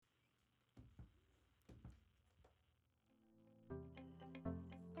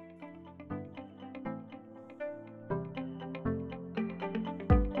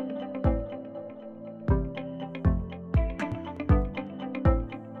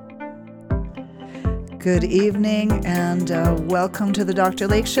Good evening and welcome to the Dr.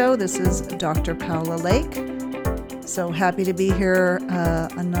 Lake Show. This is Dr. Paula Lake. So happy to be here,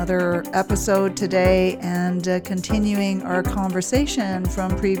 another episode today, and continuing our conversation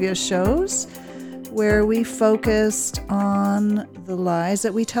from previous shows where we focused on the lies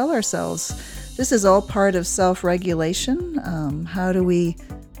that we tell ourselves. This is all part of self-regulation. How do we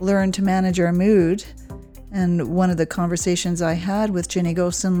learn to manage our mood? And one of the conversations I had with Ginny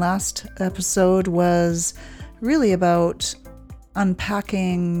Gosen last episode was really about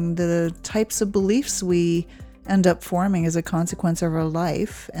unpacking the types of beliefs we end up forming as a consequence of our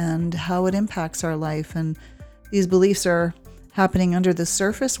life and how it impacts our life. And these beliefs are happening under the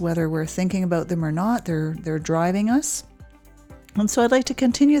surface, whether we're thinking about them or not. They're driving us. And so I'd like to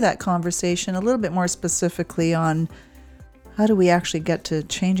continue that conversation a little bit more specifically on how do we actually get to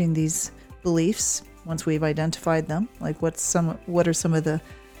changing these beliefs once we've identified them. Like what are some of the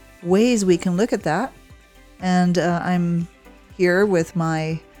ways we can look at that? And I'm here with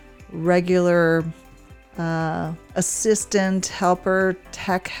my regular assistant, helper,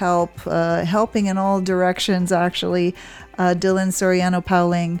 tech help, helping in all directions actually, Dylan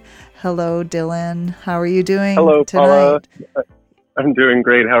Soriano-Powling. Hello, Dylan. How are you doing Hello, tonight? Paula. I'm doing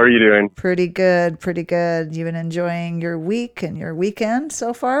great. How are you doing? Pretty good, pretty good. You've been enjoying your week and your weekend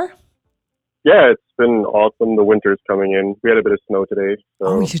so far? Yeah, it's been awesome. The winter's coming in. We had a bit of snow today. So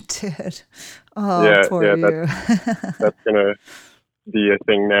Oh, you did? Oh, yeah, poor you. that's going to be a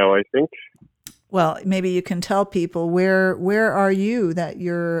thing now, I think. Well, maybe you can tell people where are you that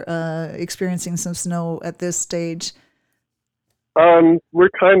you're experiencing some snow at this stage?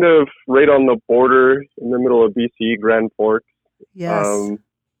 We're kind of right on the border in the middle of BC, Grand Forks. Yes.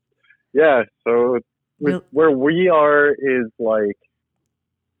 Yeah, so where we are is like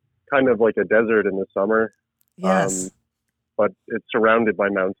kind of like a desert in the summer. Yes. But it's surrounded by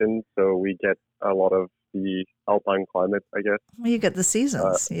mountains, so we get a lot of the alpine climate, I guess. Well, you get the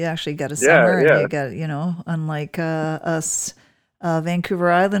seasons. You actually get a summer, and you get, unlike us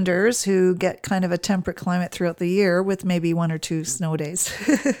Vancouver Islanders who get kind of a temperate climate throughout the year with maybe 1 or 2 snow days.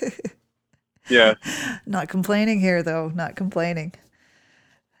 Yeah. Not complaining here, though. Not complaining.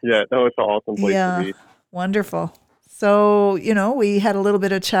 Yeah, no, it's an awesome place to be. Wonderful. So, we had a little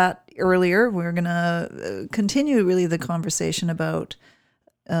bit of chat earlier. We're going to continue really the conversation about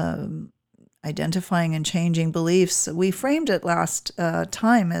identifying and changing beliefs. We framed it last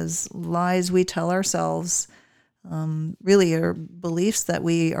time as lies we tell ourselves, really are beliefs that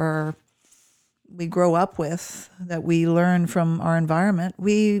we grow up with, that we learn from our environment.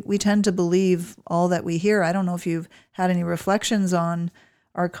 We tend to believe all that we hear. I don't know if you've had any reflections on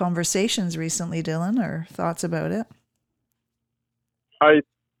our conversations recently, Dylan, or thoughts about it. I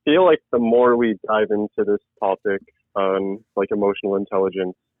feel like the more we dive into this topic on like emotional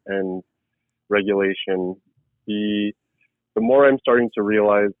intelligence and regulation, the more I'm starting to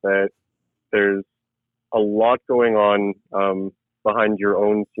realize that there's a lot going on behind your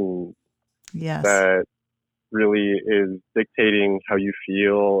own scenes. Yes. That really is dictating how you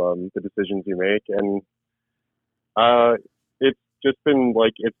feel, the decisions you make. And it's just been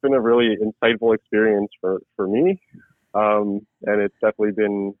it's been a really insightful experience for me. And it's definitely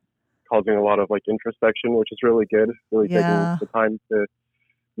been causing a lot of introspection, which is really good, really taking the time to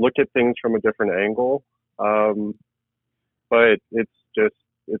look at things from a different angle. But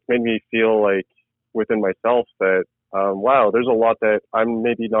it's made me feel within myself that, wow, there's a lot that I'm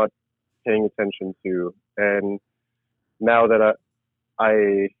maybe not paying attention to. And now that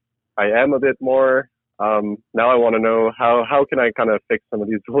I am a bit more, now I want to know how can I kind of fix some of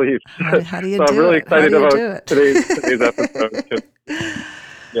these beliefs. How do you so do I'm really it? excited about today's episode.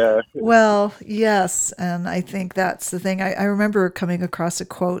 Yeah. Well, yes, and I think that's the thing. I remember coming across a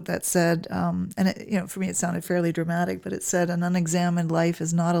quote that said, and it, for me it sounded fairly dramatic, but it said, "An unexamined life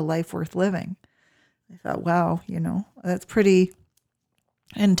is not a life worth living." I thought, wow, that's pretty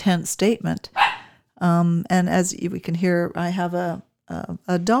intense statement. And as we can hear, I have a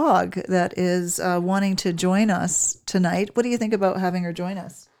dog that is wanting to join us tonight. What do you think about having her join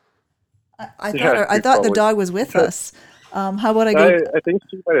us? I thought the dog was with us. How about I go? I think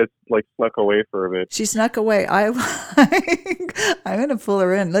she might have snuck away for a bit. She snuck away. I'm going to pull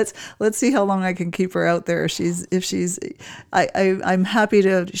her in. Let's see how long I can keep her out there. I'm happy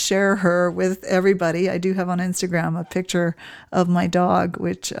to share her with everybody. I do have on Instagram a picture of my dog,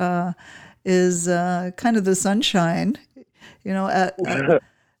 which is kind of the sunshine. The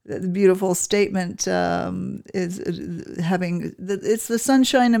beautiful statement is having it's the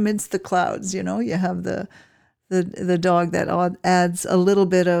sunshine amidst the clouds. You have the dog that adds a little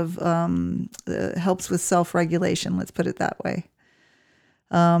bit of helps with self-regulation. Let's put it that way.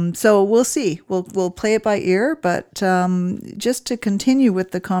 So we'll see. We'll play it by ear, but just to continue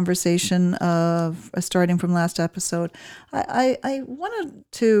with the conversation of starting from last episode, I wanted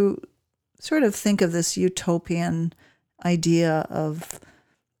to sort of think of this utopian idea of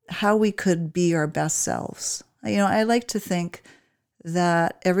how we could be our best selves. I like to think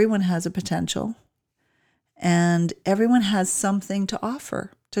that everyone has a potential and everyone has something to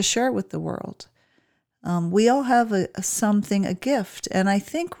offer, to share with the world. We all have a gift, and I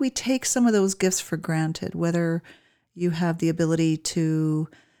think we take some of those gifts for granted, whether you have the ability to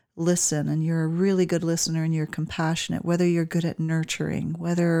listen and you're a really good listener and you're compassionate, whether you're good at nurturing,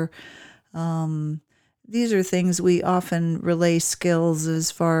 whether these are things we often relay skills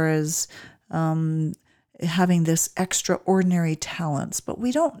as far as having this extraordinary talents, but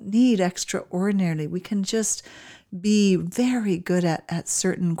we don't need extraordinary. We can just be very good at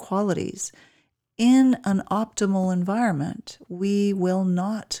certain qualities. In an optimal environment, we will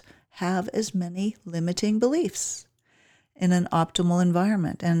not have as many limiting beliefs in an optimal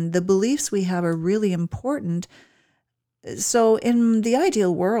environment. And the beliefs we have are really important. So in the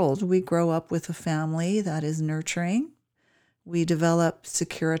ideal world, we grow up with a family that is nurturing. We develop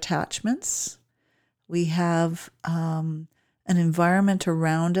secure attachments. We have an environment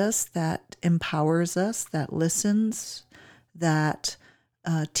around us that empowers us, that listens, that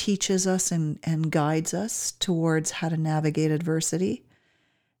teaches us and guides us towards how to navigate adversity.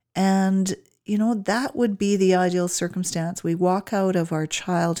 And, that would be the ideal circumstance. We walk out of our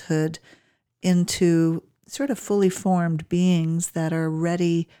childhood into sort of fully formed beings that are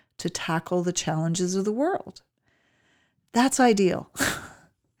ready to tackle the challenges of the world. That's ideal.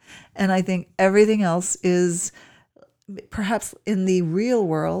 And I think everything else is, perhaps in the real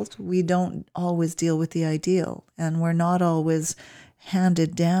world, we don't always deal with the ideal, and we're not always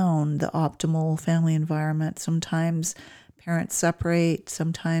handed down the optimal family environment. Sometimes parents separate.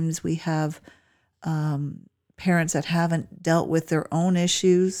 Sometimes we have parents that haven't dealt with their own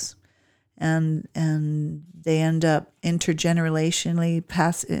issues, and they end up intergenerationally,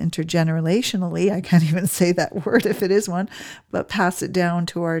 I can't even say that word if it is one, but pass it down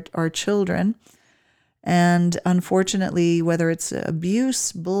to our children. And unfortunately, whether it's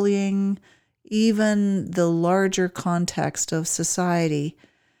abuse, bullying, even the larger context of society,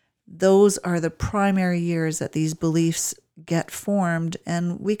 those are the primary years that these beliefs get formed.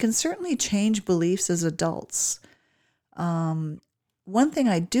 And we can certainly change beliefs as adults. One thing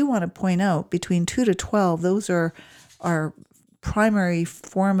I do want to point out, between 2 to 12, those are our primary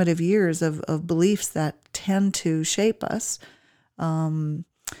formative years of beliefs that tend to shape us. And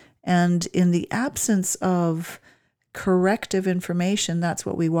in the absence of corrective information, that's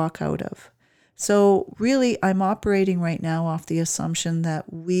what we walk out of. So really, I'm operating right now off the assumption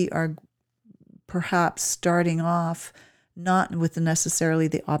that we are perhaps starting off not with necessarily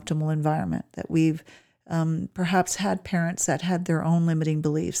the optimal environment, that we've perhaps had parents that had their own limiting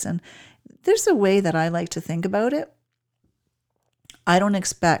beliefs. And there's a way that I like to think about it. I don't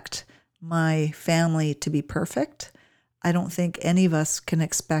expect my family to be perfect. I don't think any of us can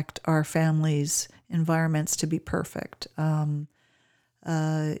expect our families' environments to be perfect.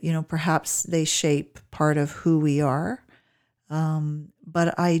 Perhaps they shape part of who we are.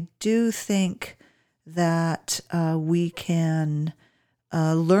 But I do think that we can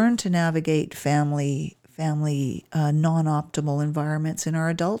learn to navigate family non-optimal environments in our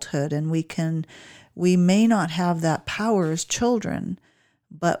adulthood, and we may not have that power as children,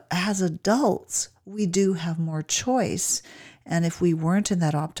 but as adults we do have more choice. And if we weren't in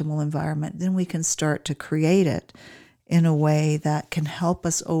that optimal environment, then we can start to create it in a way that can help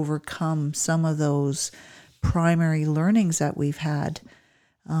us overcome some of those primary learnings that we've had,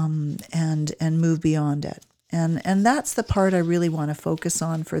 and move beyond it. And that's the part I really want to focus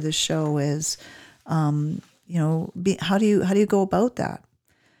on for this show is, how do you go about that?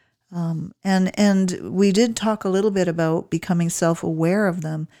 And we did talk a little bit about becoming self-aware of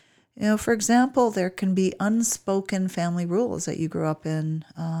them. For example, there can be unspoken family rules that you grew up in,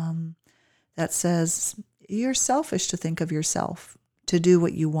 that says you're selfish to think of yourself. To do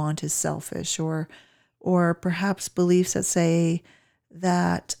what you want is selfish, or perhaps beliefs that say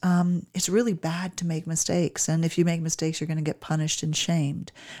that it's really bad to make mistakes, and if you make mistakes, you're going to get punished and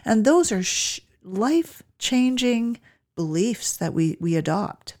shamed. And those are life-changing beliefs that we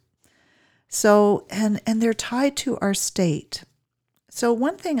adopt. So, and they're tied to our state. So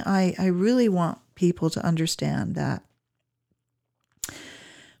one thing I really want people to understand, that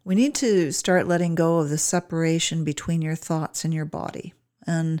we need to start letting go of the separation between your thoughts and your body.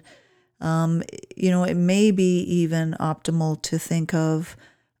 And, it may be even optimal to think of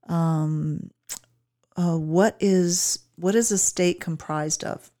what is what is a state comprised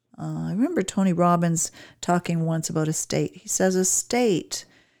of? I remember Tony Robbins talking once about a state. He says a state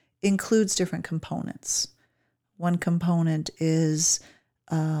includes different components. One component is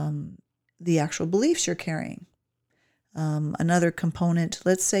the actual beliefs you're carrying. Another component,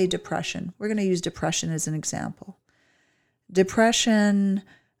 let's say depression. We're going to use depression as an example. Depression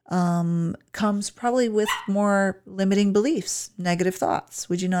comes probably with more limiting beliefs, negative thoughts.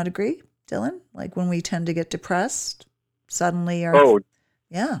 Would you not agree, Dylan? Like when we tend to get depressed, suddenly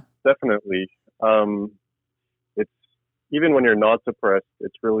yeah, definitely. It's even when you're not depressed,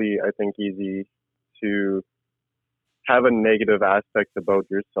 it's really, I think, easy to have a negative aspect about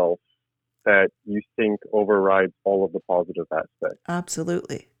yourself that you think overrides all of the positive aspects.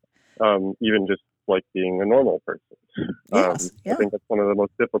 Absolutely. Even just like being a normal person. Yes, yeah. I think that's one of the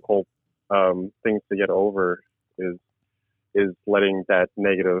most difficult things to get over is letting that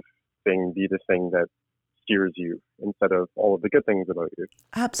negative thing be the thing that steers you instead of all of the good things about you.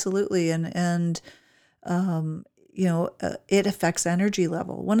 Absolutely, and it affects energy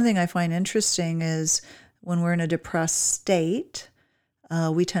level. One thing I find interesting is when we're in a depressed state,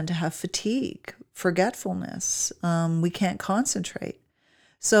 we tend to have fatigue, forgetfulness. We can't concentrate.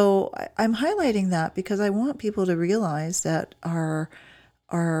 So I'm highlighting that because I want people to realize that our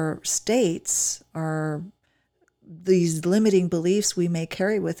states, these limiting beliefs we may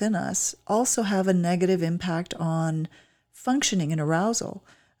carry within us, also have a negative impact on functioning and arousal.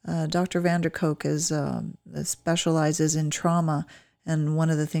 Dr. Van der Kolk specializes in trauma, and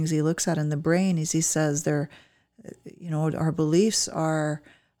one of the things he looks at in the brain is he says our beliefs are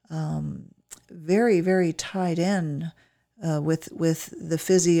very, very tied in with the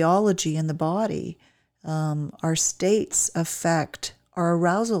physiology in the body. Our states affect our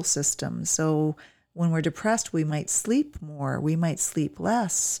arousal system. So when we're depressed, we might sleep more, we might sleep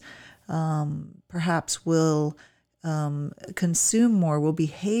less, perhaps we'll consume more, we'll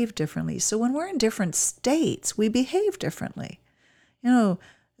behave differently. So when we're in different states, we behave differently.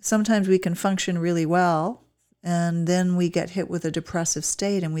 Sometimes we can function really well, and then we get hit with a depressive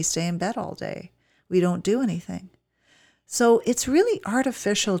state and we stay in bed all day. We don't do anything. So it's really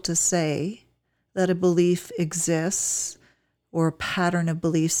artificial to say that a belief exists or a pattern of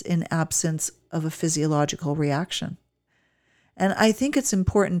beliefs in absence of a physiological reaction. And I think it's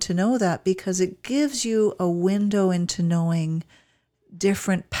important to know that because it gives you a window into knowing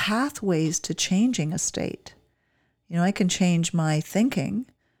different pathways to changing a state. I can change my thinking,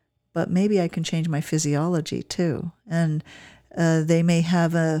 but maybe I can change my physiology too. And they may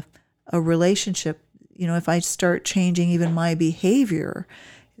have a relationship. If I start changing even my behavior,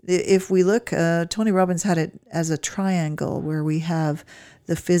 if we look, Tony Robbins had it as a triangle where we have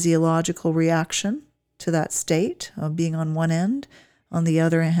the physiological reaction to that state of being on one end. On the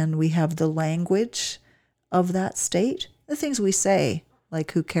other hand, we have the language of that state, the things we say,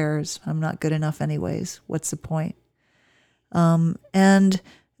 like, who cares? I'm not good enough anyways. What's the point? And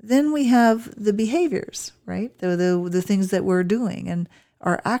then we have the behaviors, right? The things that we're doing, and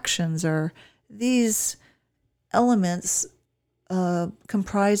our actions are these elements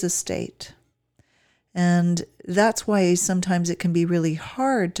comprise a state. And that's why sometimes it can be really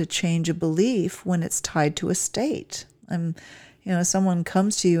hard to change a belief when it's tied to a state. Someone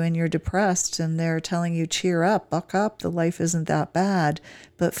comes to you and you're depressed and they're telling you, cheer up, buck up, the life isn't that bad.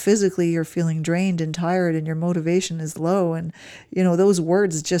 But physically you're feeling drained and tired and your motivation is low. And, those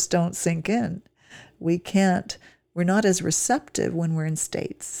words just don't sink in. We're not as receptive when we're in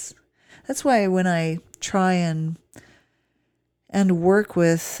states. That's why when I try and work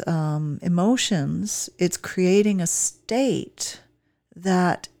with emotions, it's creating a state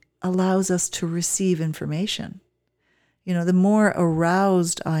that allows us to receive information. The more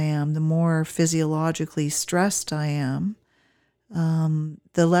aroused I am, the more physiologically stressed I am,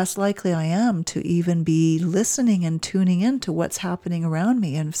 the less likely I am to even be listening and tuning into what's happening around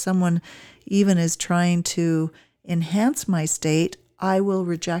me. And if someone even is trying to enhance my state, I will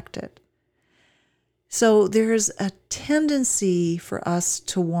reject it. So there's a tendency for us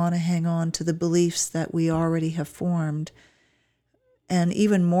to want to hang on to the beliefs that we already have formed. And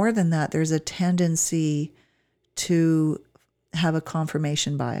even more than that, there's a tendency to have a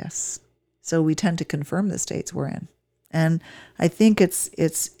confirmation bias. So we tend to confirm the states we're in. And I think it's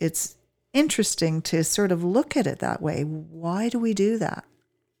interesting to sort of look at it that way. Why do we do that?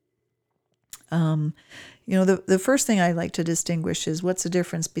 The first thing I like to distinguish is what's the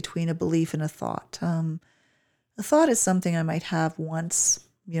difference between a belief and a thought. A thought is something I might have once.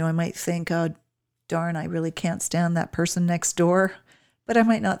 I might think, oh, darn, I really can't stand that person next door, but I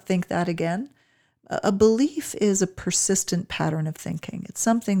might not think that again. A belief is a persistent pattern of thinking. It's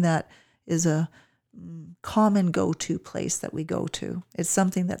something that is a common go-to place that we go to. It's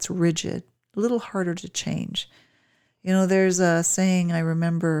something that's rigid, a little harder to change. There's a saying I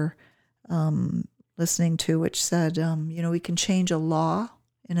remember listening to which said, we can change a law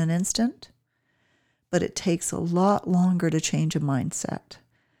in an instant, but it takes a lot longer to change a mindset.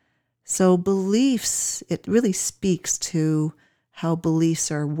 So beliefs, it really speaks to how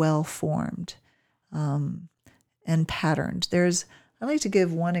beliefs are well formed and patterned. I like to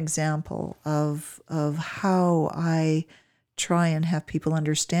give one example of how I try and have people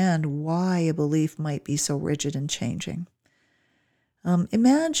understand why a belief might be so rigid and changing.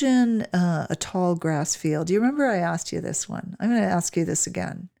 Imagine a tall grass field. Do you remember I asked you this one? I'm going to ask you this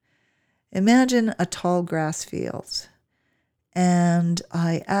again. Imagine a tall grass field, and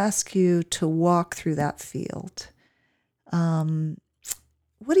I ask you to walk through that field.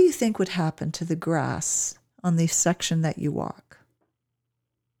 What do you think would happen to the grass on the section that you walk?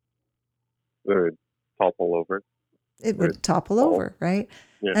 It would topple over. It would topple over, right?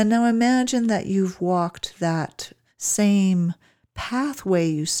 Yeah. And now imagine that you've walked that same pathway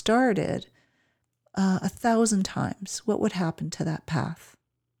you started 1,000 times. What would happen to that path?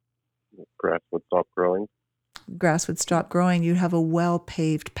 Grass would stop growing. Grass would stop growing. You'd have a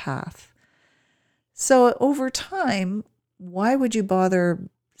well-paved path. So over time, why would you bother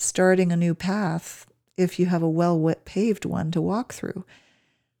starting a new path if you have a well-paved one to walk through,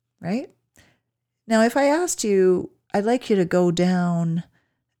 right? Now, if I asked you, I'd like you to go down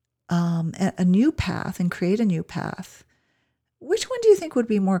a new path and create a new path, which one do you think would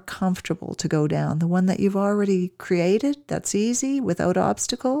be more comfortable to go down? The one that you've already created, that's easy, without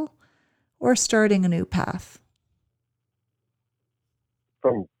obstacle, or starting a new path?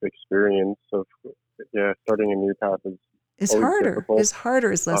 From experience of, starting a new path is harder. Difficult. Is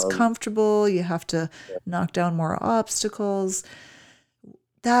harder. Is less comfortable. You have to knock down more obstacles.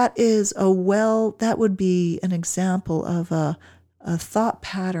 That would be an example of a thought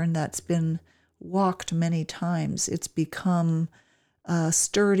pattern that's been walked many times. It's become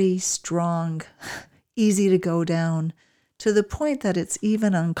sturdy, strong, easy to go down, to the point that it's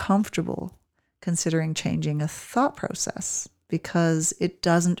even uncomfortable considering changing a thought process because it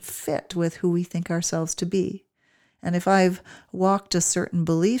doesn't fit with who we think ourselves to be. And if I've walked a certain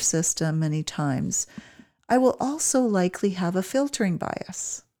belief system many times, I will also likely have a filtering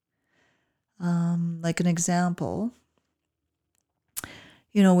bias. Like an example,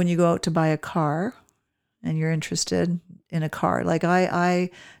 when you go out to buy a car and you're interested in a car, like I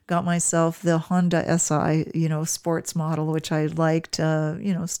got myself the Honda SI, sports model, which I liked,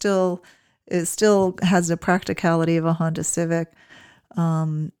 it still has the practicality of a Honda Civic.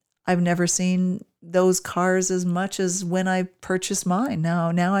 I've never seen those cars as much as when I purchased mine.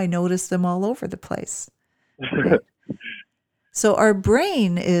 Now I notice them all over the place. Right? So our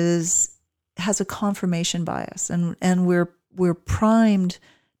brain has a confirmation bias, and we're primed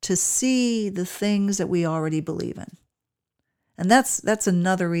to see the things that we already believe in. And that's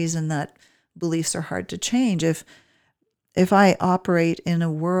another reason that beliefs are hard to change. If I operate in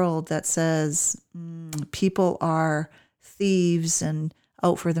a world that says people are thieves and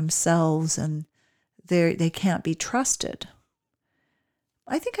out for themselves and they can't be trusted,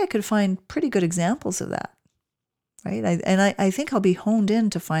 I think I could find pretty good examples of that, right? I think I'll be honed in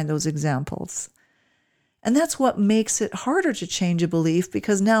to find those examples. And that's what makes it harder to change a belief,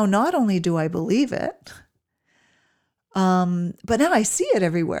 because now not only do I believe it, but now I see it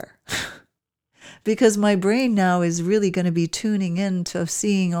everywhere. Because my brain now is really going to be tuning in to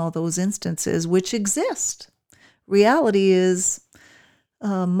seeing all those instances which exist. Reality is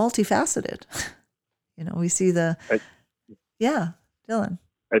multifaceted. We see Dylan.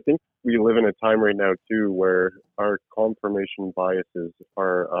 I think we live in a time right now too where our confirmation biases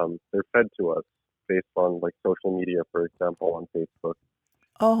are they're fed to us based on like social media, for example, on Facebook.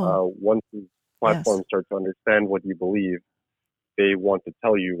 Once these platforms start to understand what you believe, they want to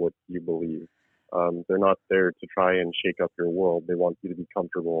tell you what you believe. They're not there to try and shake up your world. They want you to be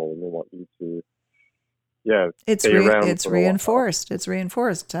comfortable, and they want you to, it's reinforced. It's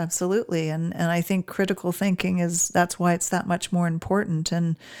reinforced, absolutely. And I think critical thinking that's why it's that much more important,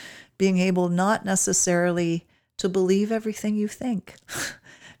 and being able not necessarily to believe everything you think,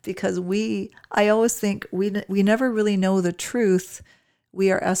 because I always think we never really know the truth. We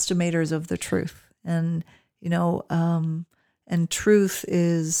are estimators of the truth, and and truth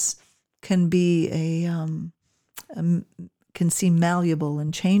can be can seem malleable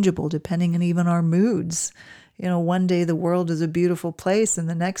and changeable depending on even our moods. One day the world is a beautiful place, and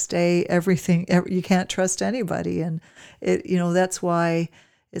the next day you can't trust anybody. And that's why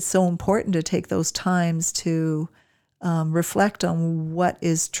it's so important to take those times to reflect on what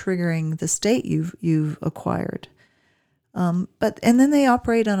is triggering the state you've acquired. And then they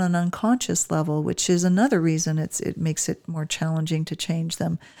operate on an unconscious level, which is another reason it makes it more challenging to change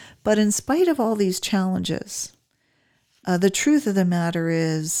them. But in spite of all these challenges, the truth of the matter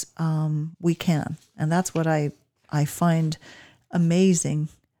is we can, and that's what I find amazing.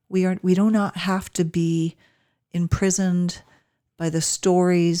 We do not have to be imprisoned by the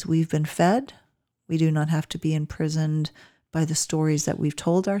stories we've been fed. We do not have to be imprisoned by the stories that we've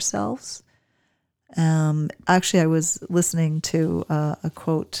told ourselves. Actually, I was listening to a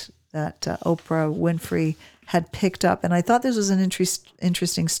quote that Oprah Winfrey had picked up, and I thought this was an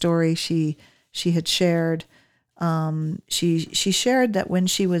interesting story she had shared. She shared that when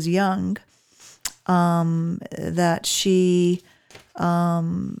she was young, that she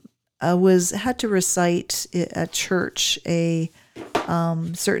had to recite at church a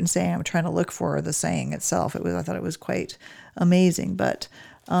certain saying. I'm trying to look for the saying itself. I thought it was quite amazing, but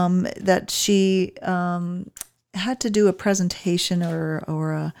that she had to do a presentation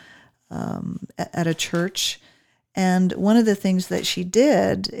or at a church, and one of the things that she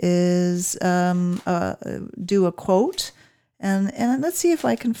did is do a quote, and let's see if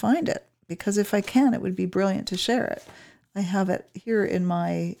I can find it, because if I can, it would be brilliant to share it. I have it here in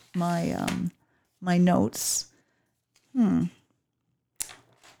my notes.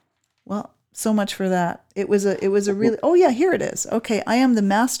 Well, so much for that. It was a really, oh yeah, here it is. Okay, I am the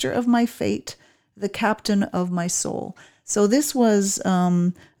master of my fate, the captain of my soul. So this was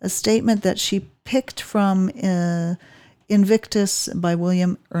a statement that she picked from Invictus by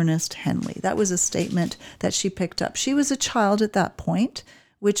William Ernest Henley. That was a statement that she picked up. She was a child at that point,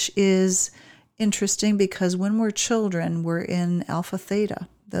 which is interesting because when we're children, we're in alpha theta.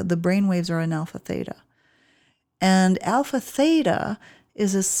 The brain waves are in alpha theta. And alpha theta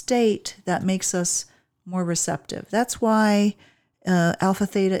is a state that makes us more receptive. That's why alpha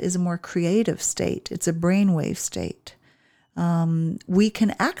theta is a more creative state. It's a brainwave state. We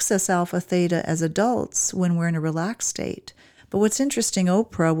can access alpha theta as adults when we're in a relaxed state. But what's interesting,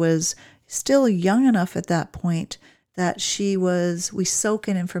 Oprah was still young enough at that point that we soak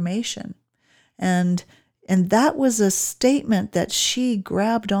in information. And that was a statement that she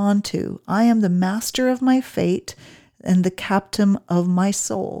grabbed onto. I am the master of my fate and the captain of my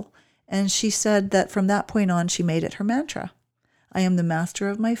soul. And she said that from that point on, she made it her mantra. I am the master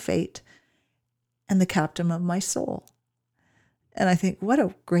of my fate and the captain of my soul. And I think, what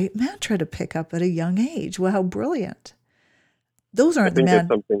a great mantra to pick up at a young age. Well, how brilliant. Those aren't the man.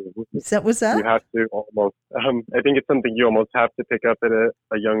 Was that? You have to almost, I think it's something you almost have to pick up at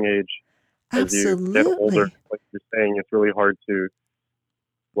a young age. Absolutely. As you get older, like you're saying, it's really hard to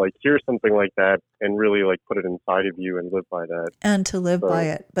hear something like that and really put it inside of you and live by that. And to live by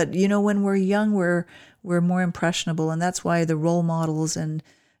it. But when we're young, we're more impressionable, and that's why the role models and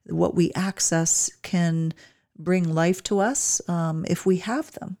what we access can bring life to us if we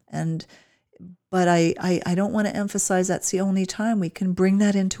have them. But I don't want to emphasize that's the only time we can bring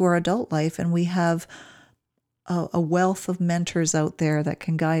that into our adult life, and we have a wealth of mentors out there that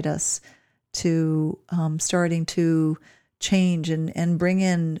can guide us to starting to change and bring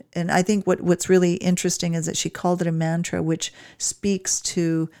in. And I think what's really interesting is that she called it a mantra, which speaks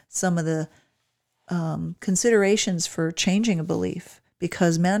to some of the considerations for changing a belief,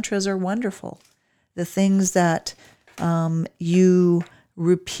 because mantras are wonderful. The things that you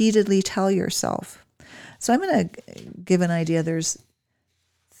repeatedly tell yourself. So I'm going to give an idea. There's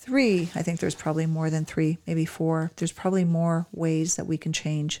 3, I think there's probably more than 3, maybe 4. There's probably more ways that we can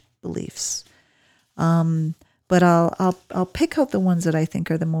change beliefs. But I'll pick out the ones that I think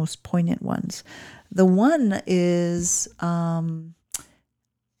are the most poignant ones. The one is I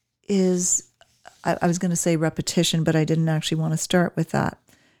was going to say repetition, but I didn't actually want to start with that,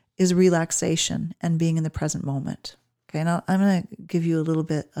 is relaxation and being in the present moment. Okay, and I'm going to give you a little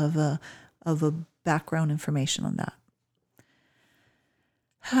bit of a background information on that.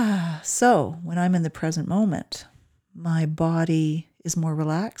 So when I'm in the present moment, my body is more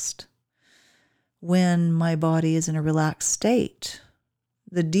relaxed. When my body is in a relaxed state,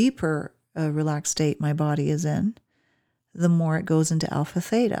 the deeper relaxed state my body is in, the more it goes into alpha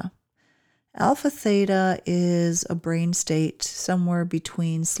theta. Alpha theta is a brain state somewhere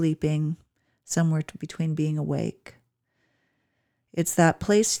between sleeping, somewhere between being awake. It's that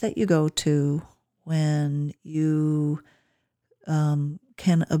place that you go to when you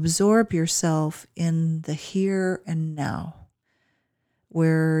can absorb yourself in the here and now,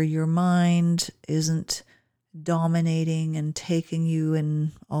 where your mind isn't dominating and taking you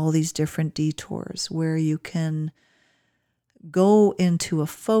in all these different detours, where you can go into a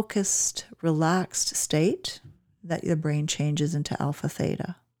focused, relaxed state. that the brain changes into alpha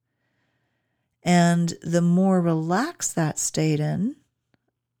theta. And the more relaxed that state in,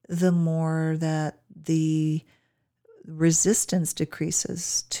 the more that the resistance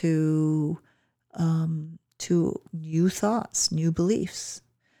decreases to new thoughts, new beliefs.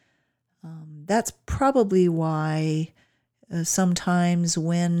 That's probably why sometimes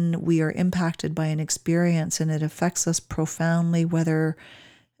when we are impacted by an experience and it affects us profoundly, whether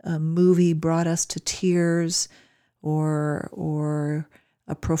a movie brought us to tears or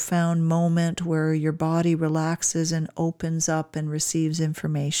a profound moment where your body relaxes and opens up and receives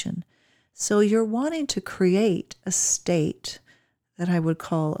information. So you're wanting to create a state that I would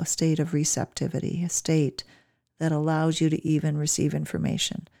call a state of receptivity, a state that allows you to even receive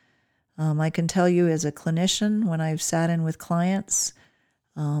information. I can tell you as a clinician, when I've sat in with clients,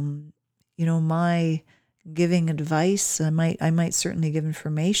 my giving advice, I might certainly give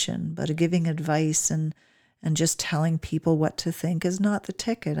information, but giving advice and just telling people what to think is not the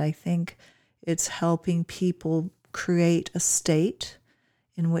ticket. I think it's helping people create a state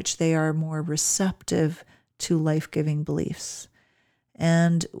in which they are more receptive to life-giving beliefs.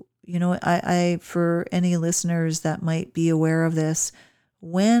 And, I for any listeners that might be aware of this,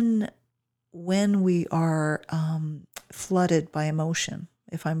 when we are flooded by emotion,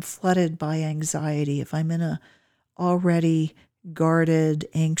 if I'm flooded by anxiety, if I'm in a already guarded,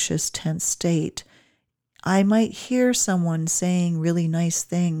 anxious, tense state, I might hear someone saying really nice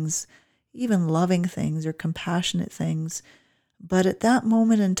things, even loving things or compassionate things, but at that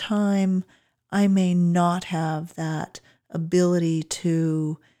moment in time, I may not have that ability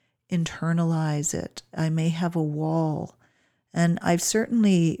to internalize it. I may have a wall. And I've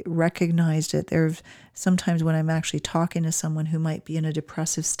certainly recognized it. There's sometimes when I'm actually talking to someone who might be in a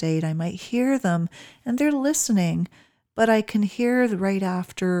depressive state, I might hear them and they're listening, but I can hear right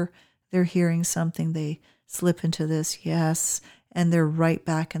after they're hearing something, they slip into this yes, and they're right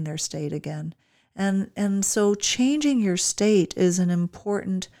back in their state again. And so changing your state is an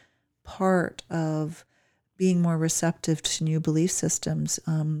important part of being more receptive to new belief systems,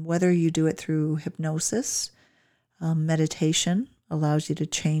 whether you do it through hypnosis. Meditation allows you to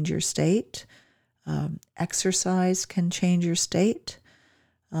change your state. Exercise can change your state.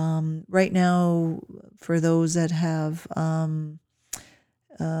 Right now, for those that have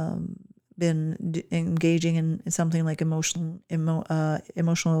been engaging in something like emotional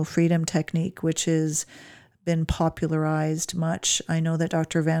freedom technique, which has been popularized much. I know that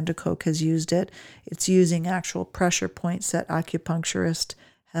Dr. Van de Kock has used it. It's using actual pressure points that acupuncturists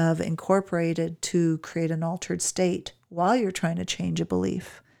have incorporated to create an altered state while you're trying to change a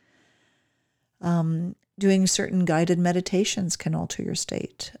belief. Doing certain guided meditations can alter your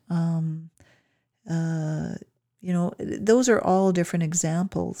state. Those are all different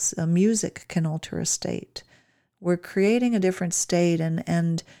examples. Music can alter a state. We're creating a different state,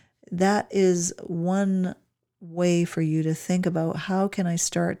 and that is one way for you to think about how can I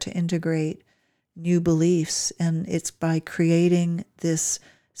start to integrate new beliefs, and it's by creating this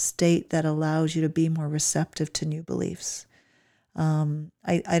state that allows you to be more receptive to new beliefs.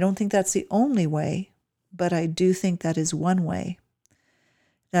 I don't think that's the only way, but I do think that is one way.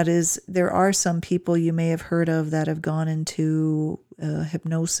 That is, there are some people you may have heard of that have gone into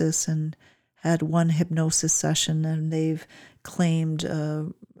hypnosis and had one hypnosis session and they've claimed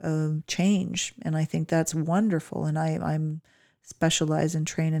change. And I think that's wonderful. And I'm specialized and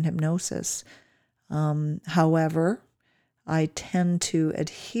trained in hypnosis. However, I tend to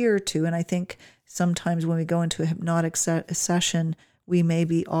adhere to, and I think sometimes when we go into a hypnotic session, we may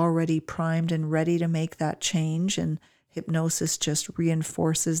be already primed and ready to make that change, and hypnosis just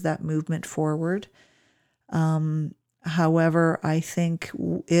reinforces that movement forward. However, I think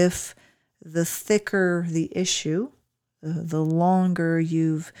if the thicker the issue, the longer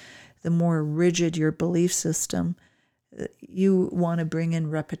the more rigid your belief system, you want to bring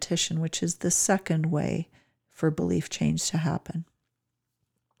in repetition, which is the second way for belief change to happen.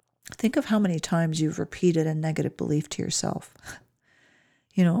 Think of how many times you've repeated a negative belief to yourself.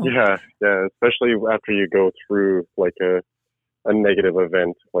 Yeah, especially after you go through like a negative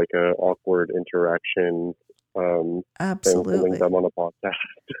event, like an awkward interaction. Absolutely. Them on a podcast.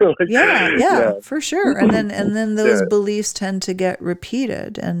 Yeah, for sure. And then those beliefs tend to get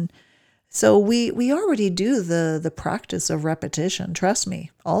repeated, and so we already do the practice of repetition. Trust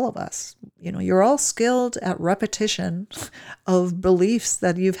me, all of us. You're all skilled at repetition of beliefs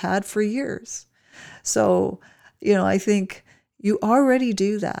that you've had for years. So, I think you already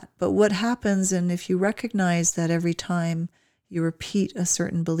do that. But what happens, and if you recognize that every time you repeat a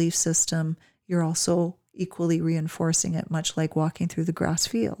certain belief system, you're also equally reinforcing it, much like walking through the grass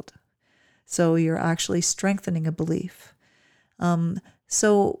field. So you're actually strengthening a belief.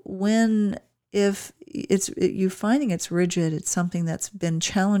 So if you're finding it's rigid, it's something that's been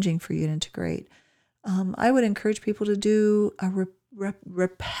challenging for you to integrate, I would encourage people to do a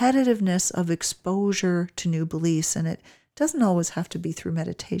repetitiveness of exposure to new beliefs. And it doesn't always have to be through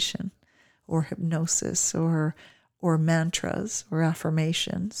meditation or hypnosis or mantras or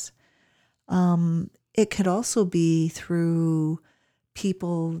affirmations. It could also be through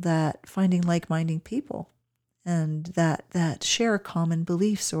finding like-minded people and that share common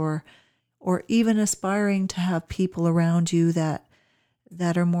beliefs, or even aspiring to have people around you that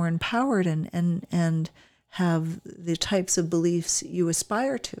are more empowered and have the types of beliefs you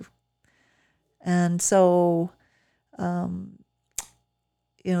aspire to. And so, there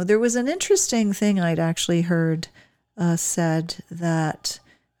was an interesting thing I'd actually heard said, that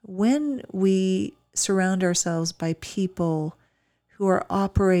when we surround ourselves by people who are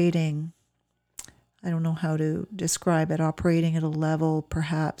operating, I don't know how to describe it, operating at a level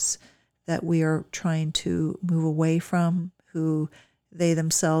perhaps that we are trying to move away from, who they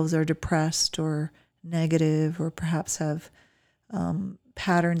themselves are depressed or negative, or perhaps have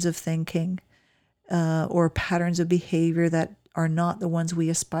patterns of thinking or patterns of behavior that are not the ones we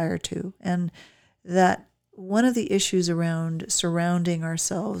aspire to. And that one of the issues around surrounding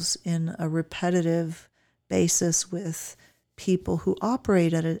ourselves in a repetitive basis with people who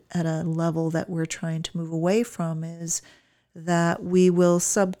operate at a level that we're trying to move away from is that we will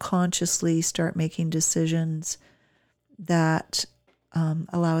subconsciously start making decisions that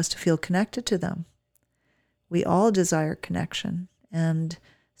allow us to feel connected to them. We all desire connection, and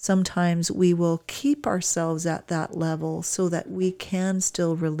sometimes we will keep ourselves at that level so that we can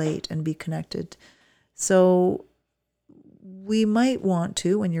still relate and be connected. So we might want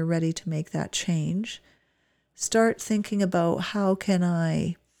to, when you're ready to make that change, start thinking about how can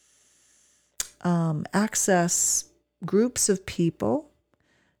I access groups of people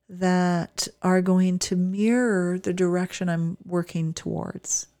that are going to mirror the direction I'm working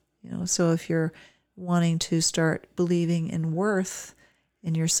towards. So if you're wanting to start believing in worth,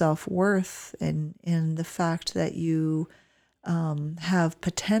 in your self-worth, and in the fact that you have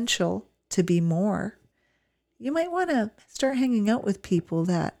potential to be more, you might want to start hanging out with people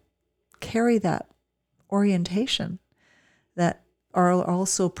that carry that orientation, that are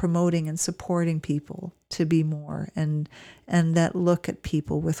also promoting and supporting people to be more, and that look at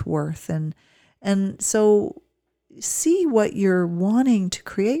people with worth. And so see what you're wanting to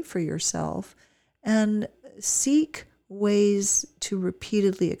create for yourself, and seek ways to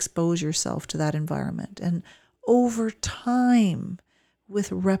repeatedly expose yourself to that environment. And over time,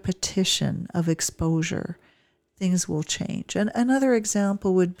 with repetition of exposure, things will change. And another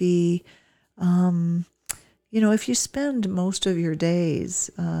example would be, if you spend most of your days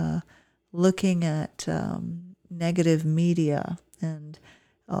looking at negative media, and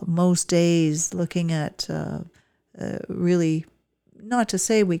most days looking at really, not to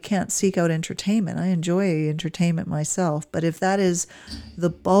say we can't seek out entertainment. I enjoy entertainment myself, but if that is the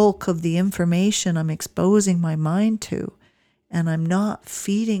bulk of the information I'm exposing my mind to, and I'm not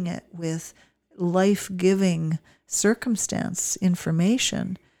feeding it with life-giving circumstance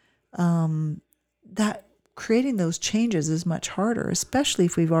information, that creating those changes is much harder, especially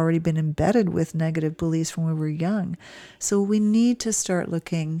if we've already been embedded with negative beliefs when we were young. So we need to start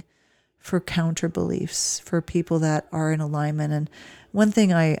looking for counter beliefs, for people that are in alignment. And one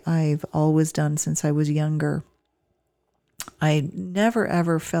thing I've always done since I was younger, I never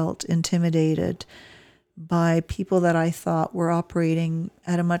ever felt intimidated by people that I thought were operating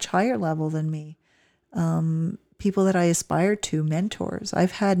at a much higher level than me. People that I aspired to, mentors.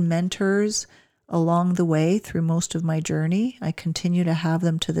 I've had mentors along the way through most of my journey. I continue to have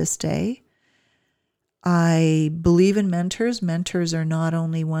them to this day. I believe in mentors. Mentors are not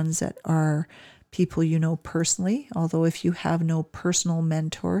only ones that are people you know personally, although if you have no personal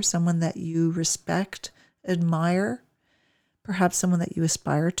mentor, someone that you respect, admire, perhaps someone that you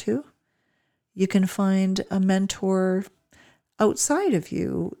aspire to, you can find a mentor outside of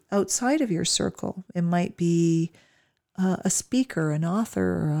you, outside of your circle. It might be a speaker, an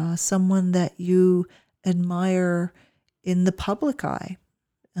author, someone that you admire in the public eye.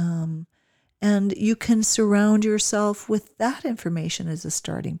 And you can surround yourself with that information as a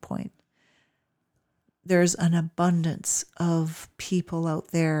starting point. There's an abundance of people out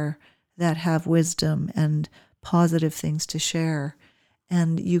there that have wisdom and positive things to share.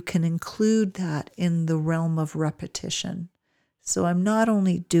 And you can include that in the realm of repetition. So I'm not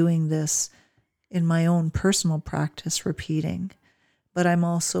only doing this in my own personal practice, repeating, but I'm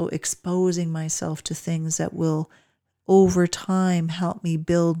also exposing myself to things that will over time help me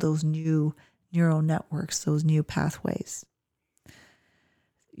build those new neural networks, those new pathways.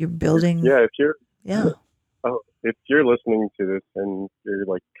 You're building. Yeah, if you're listening to this and you're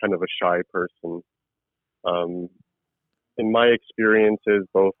like kind of a shy person, in my experiences,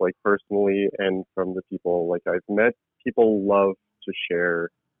 both like personally and from the people like I've met, people love to share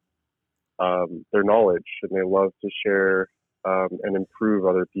their knowledge, and they love to share and improve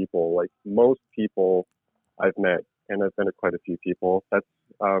other people. Like most people I've met, and I've met quite a few people, that's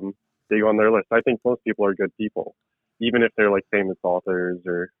big on their list. I think most people are good people, even if they're like famous authors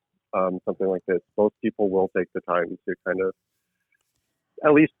or something like this. Most people will take the time to kind of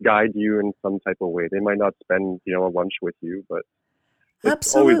at least guide you in some type of way. They might not spend, a lunch with you, but it's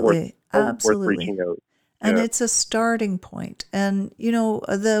Absolutely. always worth Absolutely. reaching out. And Yeah. it's a starting point. And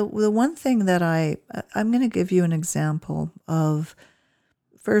the one thing that I'm going to give you an example of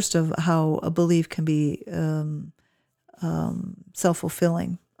first of how a belief can be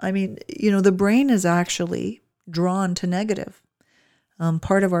self-fulfilling. I mean, the brain is actually drawn to negative.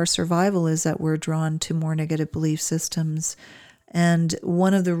 Part of our survival is that we're drawn to more negative belief systems. And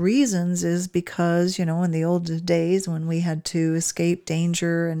one of the reasons is because, in the old days when we had to escape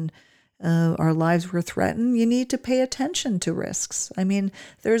danger and our lives were threatened, you need to pay attention to risks. I mean,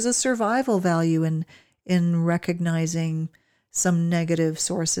 there's a survival value in recognizing some negative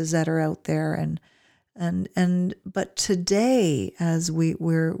sources that are out there, but today, as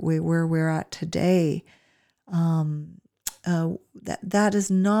where we're at today, that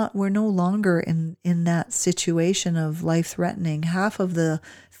is not, we're no longer in that situation of life threatening. Half of the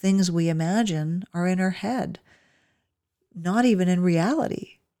things we imagine are in our head, not even in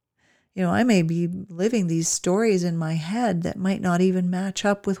reality. I may be living these stories in my head that might not even match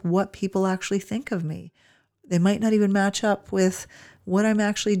up with what people actually think of me. They might not even match up with what I'm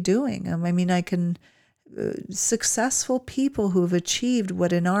actually doing. I mean, I can, successful people who have achieved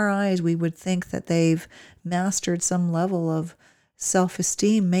what in our eyes we would think that they've mastered some level of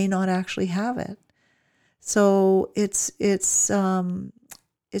self-esteem may not actually have it. So it's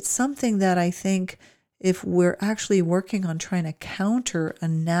something that I think, if we're actually working on trying to counter a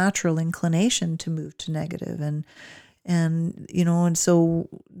natural inclination to move to negative, and so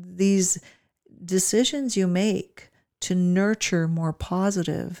these decisions you make to nurture more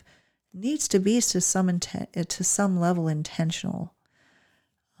positive needs to be to some level intentional,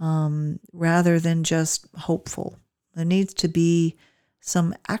 rather than just hopeful. There needs to be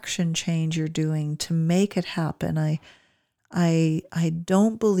some action change you're doing to make it happen. I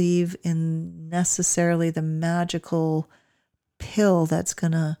don't believe in necessarily the magical pill that's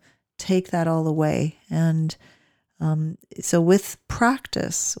going to take that all away. And so with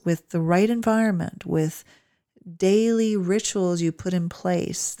practice, with the right environment, with daily rituals you put in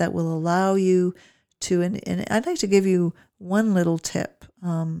place that will allow you to, and I'd like to give you one little tip.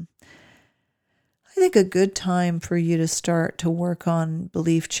 I think a good time for you to start to work on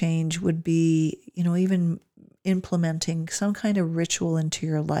belief change would be, even implementing some kind of ritual into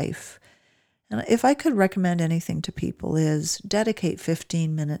your life. And if I could recommend anything to people, is dedicate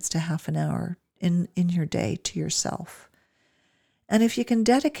 15 minutes to half an hour in your day to yourself. And if you can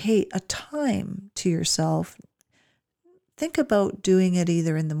dedicate a time to yourself, think about doing it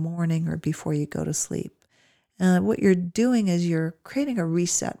either in the morning or before you go to sleep. What you're doing is you're creating a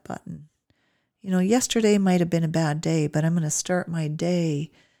reset button. Yesterday might have been a bad day, but I'm going to start my day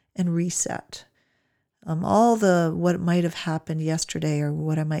and reset. All what might have happened yesterday or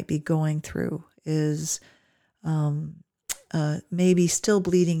what I might be going through is maybe still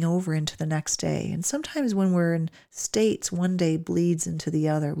bleeding over into the next day. And sometimes when we're in states, one day bleeds into the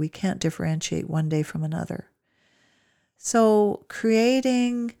other. We can't differentiate one day from another. So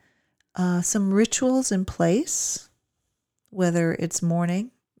creating some rituals in place, whether it's morning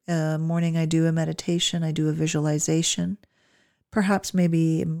I do a meditation, I do a visualization. Perhaps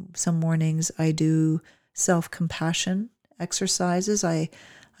maybe some mornings I do self-compassion exercises. I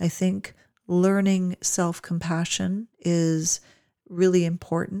think learning self-compassion is really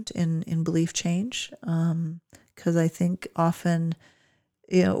important in belief change, because I think often,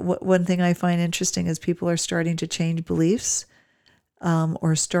 one thing I find interesting is people are starting to change beliefs,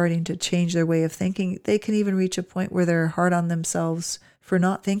 or starting to change their way of thinking. They can even reach a point where they're hard on themselves for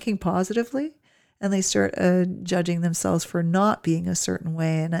not thinking positively, and they start judging themselves for not being a certain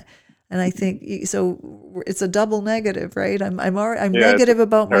way. And I think so. It's a double negative, right? I'm negative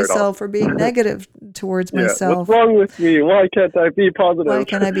about myself for being negative towards myself. What's wrong with me? Why can't I be positive? Why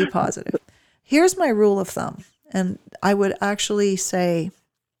can't I be positive? Here's my rule of thumb, and I would actually say,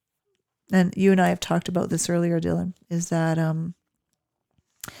 and you and I have talked about this earlier, Dylan, is that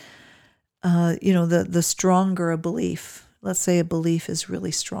the stronger a belief. Let's say a belief is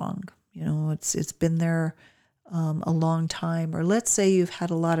really strong. It's been there a long time. Or let's say you've had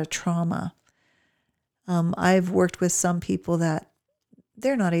a lot of trauma. I've worked with some people that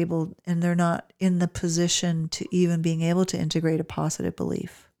they're not able, and they're not in the position to even being able to integrate a positive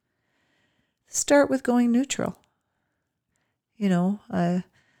belief. Start with going neutral. I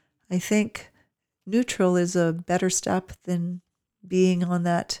think neutral is a better step than being on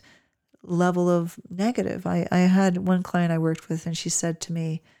that level of negative. I had one client I worked with, and she said to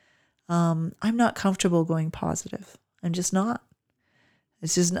me, I'm not comfortable going positive. I'm just not.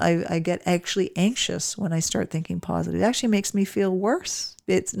 It's just, I get actually anxious when I start thinking positive. It actually makes me feel worse.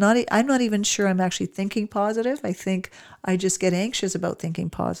 I'm not even sure I'm actually thinking positive. I think I just get anxious about thinking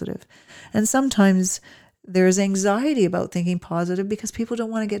positive. And sometimes there's anxiety about thinking positive because people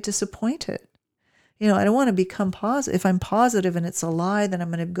don't want to get disappointed. I don't want to become positive. If I'm positive and it's a lie, then I'm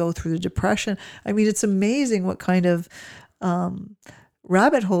going to go through the depression. I mean, it's amazing what kind of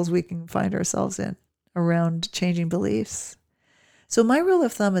rabbit holes we can find ourselves in around changing beliefs. So my rule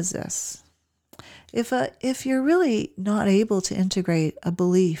of thumb is this. If you're really not able to integrate a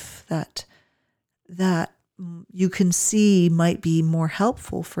belief that you can see might be more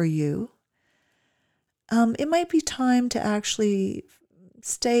helpful for you, it might be time to actually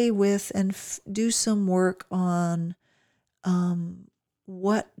stay with and do some work on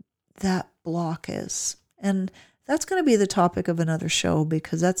what that block is. And that's going to be the topic of another show,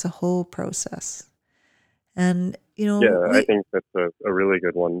 because that's a whole process. And, I think that's a really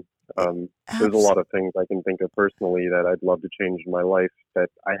good one. There's a lot of things I can think of personally that I'd love to change in my life that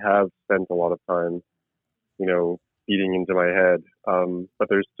I have spent a lot of time, beating into my head. But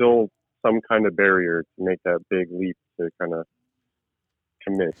there's still some kind of barrier to make that big leap to kind of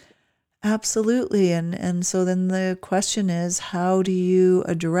commit. Absolutely. And so then the question is, how do you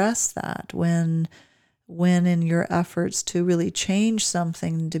address that when in your efforts to really change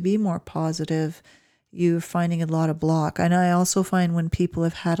something to be more positive, you're finding a lot of block? And I also find when people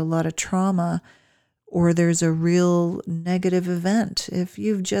have had a lot of trauma, or there's a real negative event, if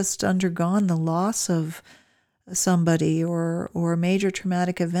you've just undergone the loss of somebody or a major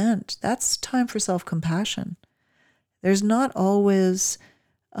traumatic event, that's time for self-compassion. There's not always,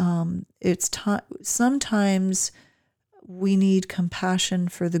 it's time. Sometimes we need compassion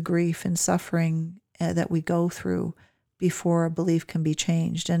for the grief and suffering that we go through before a belief can be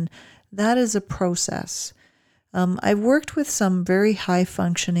changed. And that is a process. I've worked with some very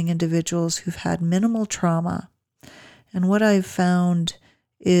high-functioning individuals who've had minimal trauma. And what I've found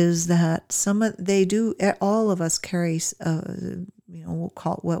is that all of us carry, we'll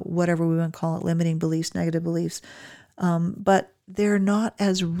call it whatever we want to call it, limiting beliefs, negative beliefs, but they're not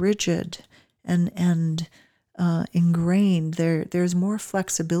as rigid and ingrained. There's more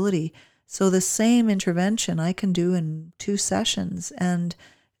flexibility. So the same intervention I can do in 2 sessions, and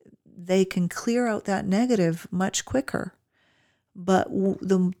they can clear out that negative much quicker. But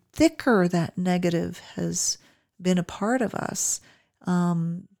the thicker that negative has been a part of us,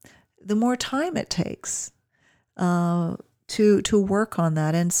 the more time it takes to work on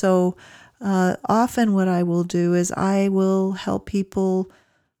that. And so often what I will do is I will help people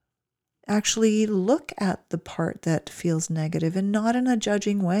actually look at the part that feels negative, and not in a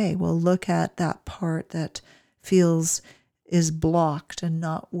judging way. We'll look at that part that is blocked and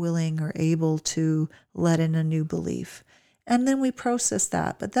not willing or able to let in a new belief. And then we process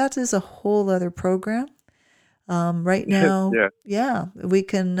that. But that is a whole other program. Right now, we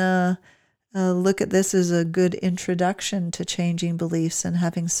can look at this as a good introduction to changing beliefs and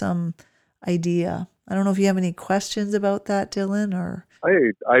having some idea. I don't know if you have any questions about that, Dylan, or...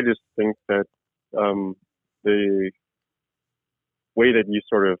 I just think that the way that you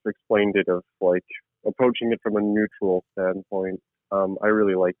sort of explained it, of like approaching it from a neutral standpoint, I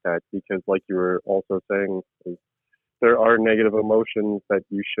really like that, because like you were also saying, there are negative emotions that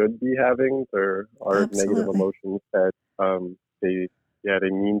you should be having. There are negative emotions that they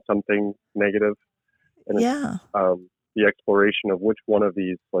mean something negative. And the exploration of which one of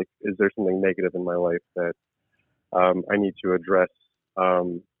these, like, is there something negative in my life that I need to address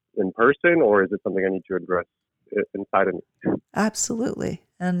in person, or is it something I need to address inside of me? Absolutely.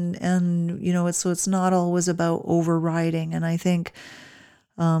 And it's not always about overriding. And I think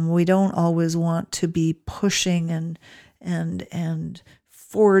we don't always want to be pushing and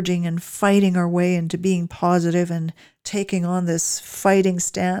forging and fighting our way into being positive and taking on this fighting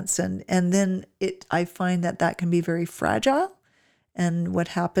stance. And then I find that can be very fragile. And what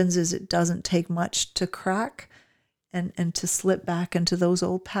happens is it doesn't take much to crack and to slip back into those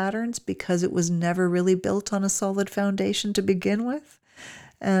old patterns, because it was never really built on a solid foundation to begin with.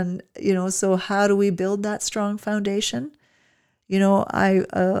 And, so how do we build that strong foundation?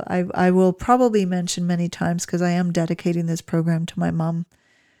 I will probably mention many times, because I am dedicating this program to my mom.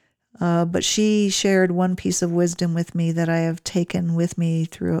 But she shared one piece of wisdom with me that I have taken with me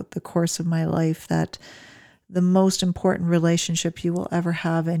throughout the course of my life, that the most important relationship you will ever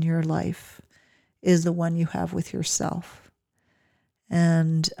have in your life is the one you have with yourself.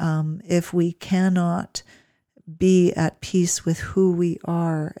 And if we cannot be at peace with who we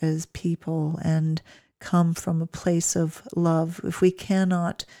are as people and come from a place of love, if we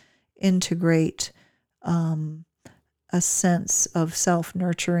cannot integrate a sense of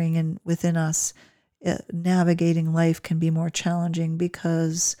self-nurturing and within us, navigating life can be more challenging,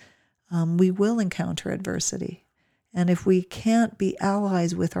 because we will encounter adversity. And if we can't be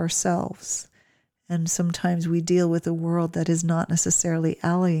allies with ourselves, and sometimes we deal with a world that is not necessarily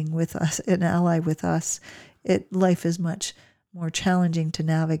allying with us, an ally with us, life is much more challenging to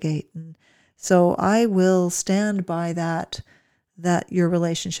navigate. And so I will stand by that your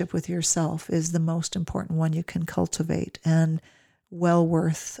relationship with yourself is the most important one you can cultivate, and well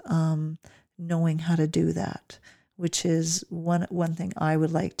worth knowing how to do that, which is one thing I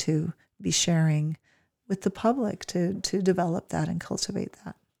would like to be sharing with the public, to develop that and cultivate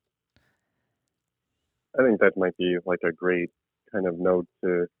that. I think that might be like a great kind of note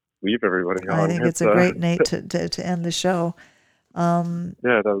to leave everybody on. I think it's a great note to end the show. That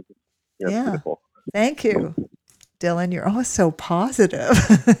was beautiful. Thank you, Dylan. You're always so positive.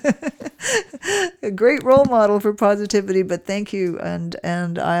 A great role model for positivity, but thank you. And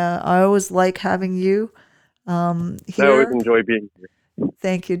I always like having you here. I always enjoy being here.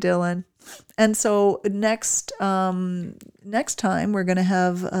 Thank you, Dylan. And so next time we're going to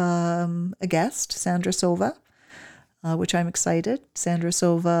have a guest, Sandra Sova, which I'm excited. Sandra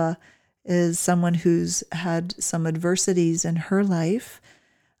Sova is someone who's had some adversities in her life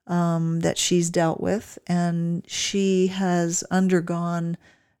that she's dealt with, and she has undergone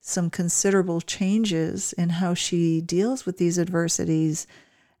some considerable changes in how she deals with these adversities.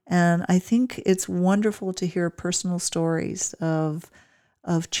 And I think it's wonderful to hear personal stories of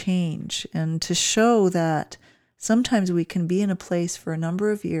change, and to show that sometimes we can be in a place for a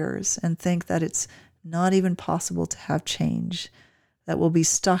number of years and think that it's not even possible to have change, that we'll be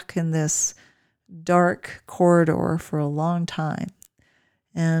stuck in this dark corridor for a long time.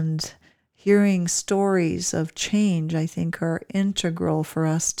 And hearing stories of change, I think, are integral for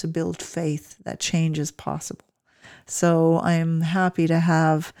us to build faith that change is possible. So I'm happy to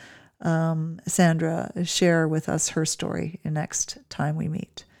have Sandra share with us her story next time we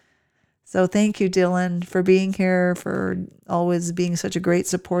meet. So thank you, Dylan, for being here, for always being such a great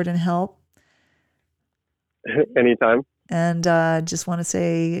support and help. Anytime. And just want to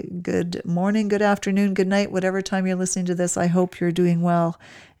say good morning, good afternoon, good night, whatever time you're listening to this. I hope you're doing well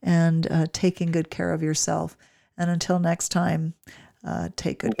and taking good care of yourself. And until next time,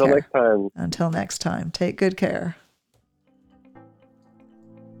 take good care. Until next time, take good care.